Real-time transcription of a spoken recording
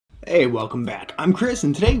Hey, welcome back. I'm Chris,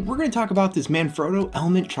 and today we're going to talk about this Manfrotto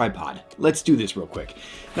Element tripod. Let's do this real quick.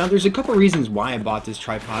 Now, there's a couple reasons why I bought this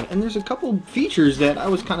tripod, and there's a couple features that I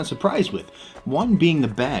was kind of surprised with. One being the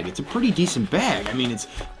bag. It's a pretty decent bag. I mean, it's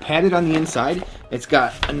padded on the inside. It's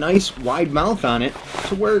got a nice wide mouth on it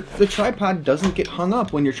to where the tripod doesn't get hung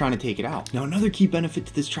up when you're trying to take it out. Now, another key benefit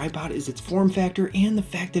to this tripod is its form factor and the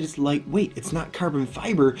fact that it's lightweight. It's not carbon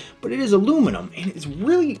fiber, but it is aluminum, and it's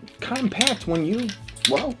really compact when you,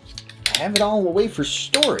 well, have it all away for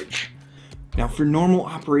storage. Now, for normal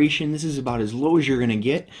operation, this is about as low as you're gonna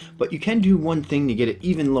get, but you can do one thing to get it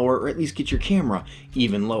even lower, or at least get your camera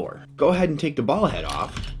even lower. Go ahead and take the ball head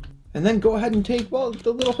off, and then go ahead and take, well,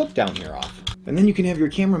 the little hook down here off. And then you can have your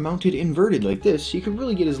camera mounted inverted like this, so you can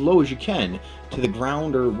really get as low as you can to the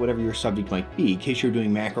ground or whatever your subject might be, in case you're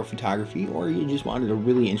doing macro photography or you just wanted a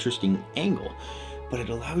really interesting angle. But it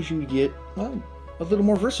allows you to get, well, a little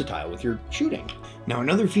more versatile with your shooting. Now,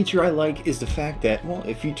 another feature I like is the fact that, well,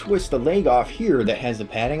 if you twist the leg off here that has the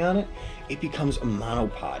padding on it, it becomes a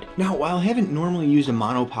monopod. Now, while I haven't normally used a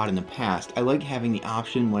monopod in the past, I like having the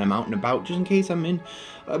option when I'm out and about, just in case I'm in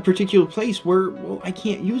a particular place where, well, I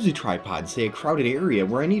can't use a tripod, say a crowded area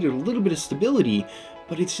where I need a little bit of stability,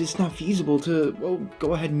 but it's just not feasible to, well,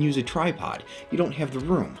 go ahead and use a tripod. You don't have the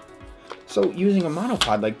room. So using a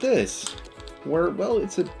monopod like this, where, well,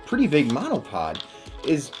 it's a pretty big monopod,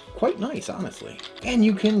 is quite nice, honestly. And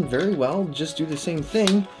you can very well just do the same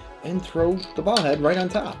thing and throw the ball head right on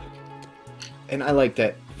top. And I like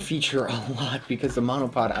that feature a lot because the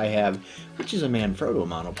monopod I have, which is a Manfrotto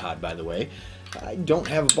monopod, by the way, I don't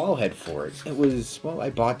have a ball head for it. It was, well,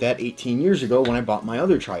 I bought that 18 years ago when I bought my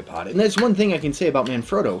other tripod. And that's one thing I can say about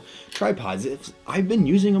Manfrotto tripods. I've been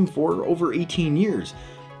using them for over 18 years.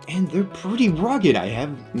 And they're pretty rugged. I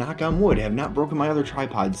have, knock on wood, have not broken my other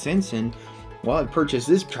tripod since, and, well, I've purchased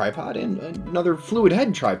this tripod and another fluid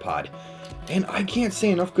head tripod. And I can't say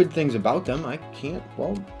enough good things about them. I can't,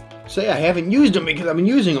 well, say I haven't used them because I've been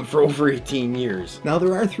using them for over 18 years. Now,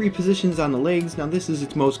 there are 3 positions on the legs. Now, this is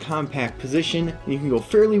its most compact position. You can go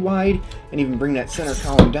fairly wide and even bring that center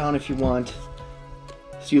column down if you want.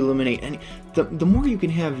 So you eliminate any. The more you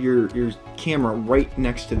can have your camera right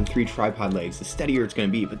next to the 3 tripod legs, the steadier it's going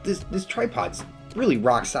to be. But this tripod's really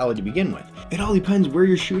rock solid to begin with. It all depends where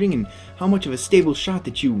you're shooting and how much of a stable shot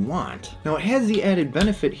that you want. Now, it has the added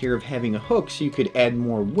benefit here of having a hook, so you could add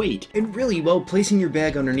more weight. And really, well, placing your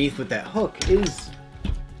bag underneath with that hook is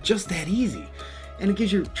just that easy. And it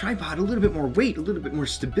gives your tripod a little bit more weight, a little bit more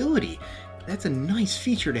stability. That's a nice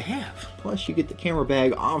feature to have. Plus, you get the camera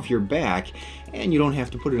bag off your back, and you don't have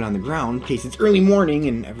to put it on the ground in case it's early morning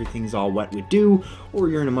and everything's all wet with dew, or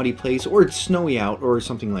you're in a muddy place, or it's snowy out, or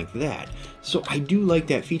something like that. So I do like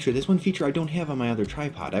that feature. That's one feature I don't have on my other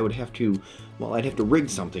tripod. I would have to, well, I'd have to rig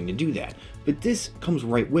something to do that. But this comes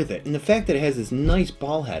right with it. And the fact that it has this nice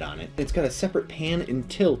ball head on it, it's got a separate pan and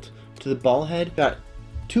tilt to the ball head, got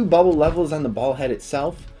 2 bubble levels on the ball head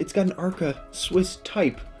itself. It's got an arca Swiss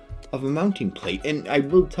type of a mounting plate, and I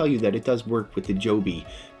will tell you that it does work with the Joby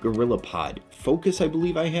GorillaPod Focus, I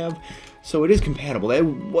believe I have, so it is compatible. That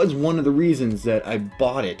was one of the reasons that I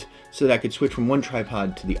bought it, so that I could switch from one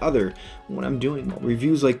tripod to the other when I'm doing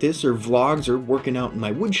reviews like this or vlogs or working out in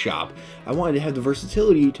my wood shop. I wanted to have the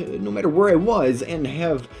versatility to, no matter where I was, and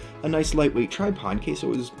have a nice lightweight tripod in case I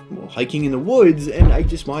was, well, hiking in the woods and I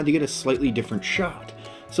just wanted to get a slightly different shot.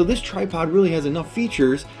 So this tripod really has enough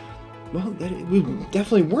features, well, that it was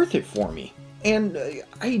definitely worth it for me. And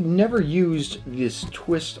I never used this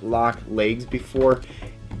twist lock legs before,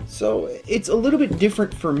 so it's a little bit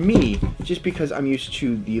different for me just because I'm used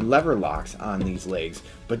to the lever locks on these legs,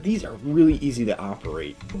 but these are really easy to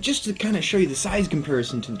operate. Just to kind of show you the size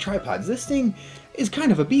comparison to the tripods, this thing is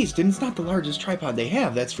kind of a beast, and it's not the largest tripod they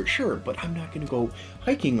have, that's for sure, but I'm not going to go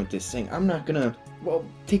hiking with this thing. I'm not going to, well,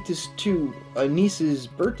 take this to a niece's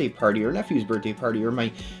birthday party or nephew's birthday party or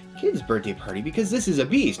my kid's birthday party because this is a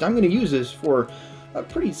beast. I'm going to use this for a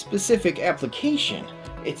pretty specific application.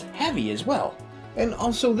 It's heavy as well. And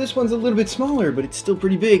also this one's a little bit smaller, but it's still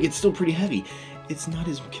pretty big, it's still pretty heavy. It's not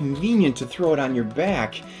as convenient to throw it on your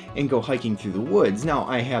back and go hiking through the woods. Now,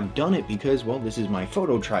 I have done it because, well, this is my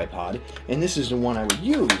photo tripod, and this is the one I would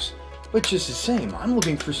use. But just the same, I'm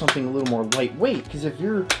looking for something a little more lightweight, because if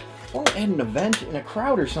you're, well, at an event in a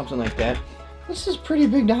crowd or something like that, this is pretty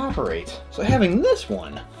big to operate. So having this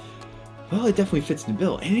one, well, it definitely fits the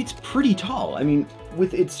bill, and it's pretty tall. I mean,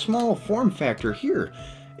 with its small form factor here,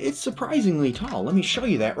 it's surprisingly tall. Let me show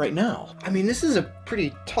you that right now. I mean, this is a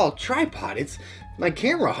pretty tall tripod. My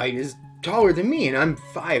camera height is taller than me, and I'm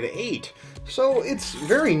 5'8". So it's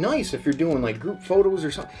very nice if you're doing like group photos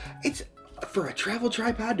or something. It's, for a travel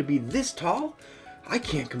tripod to be this tall, I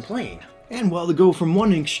can't complain. And well, to go from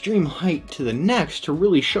one extreme height to the next to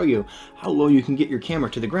really show you how low you can get your camera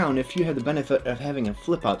to the ground if you have the benefit of having a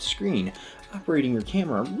flip-out screen, operating your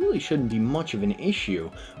camera really shouldn't be much of an issue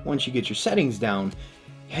once you get your settings down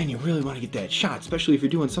and you really want to get that shot, especially if you're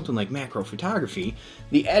doing something like macro photography.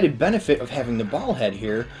 The added benefit of having the ball head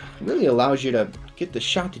here really allows you to get the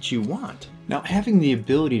shot that you want. Now, having the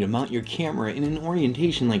ability to mount your camera in an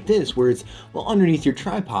orientation like this, where it's well underneath your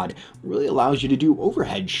tripod, really allows you to do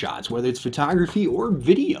overhead shots, whether it's photography or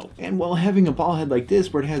video. And while having a ball head like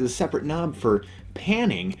this, where it has a separate knob for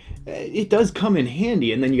panning, it does come in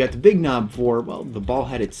handy. And then you got the big knob for, well, the ball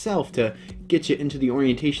head itself to get you into the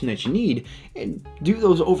orientation that you need and do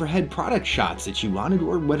those overhead product shots that you wanted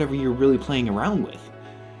or whatever you're really playing around with.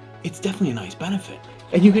 It's definitely a nice benefit.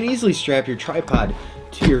 And you can easily strap your tripod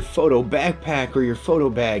to your photo backpack or your photo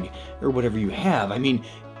bag or whatever you have. I mean,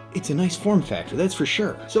 it's a nice form factor, that's for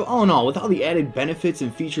sure. So all in all, with all the added benefits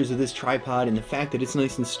and features of this tripod and the fact that it's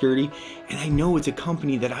nice and sturdy, and I know it's a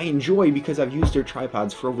company that I enjoy because I've used their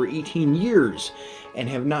tripods for over 18 years and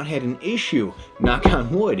have not had an issue, knock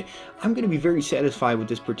on wood, I'm going to be very satisfied with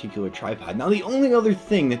this particular tripod. Now, the only other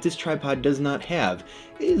thing that this tripod does not have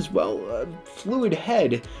is, well, a fluid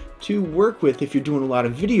head to work with if you're doing a lot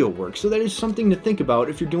of video work. So that is something to think about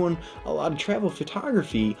if you're doing a lot of travel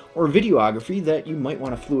photography or videography, that you might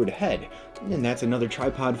want a fluid head. And that's another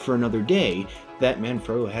tripod for another day that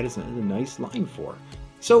Manfrotto had a nice line for.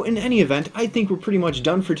 So in any event, I think we're pretty much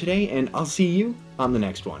done for today, and I'll see you on the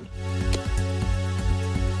next one.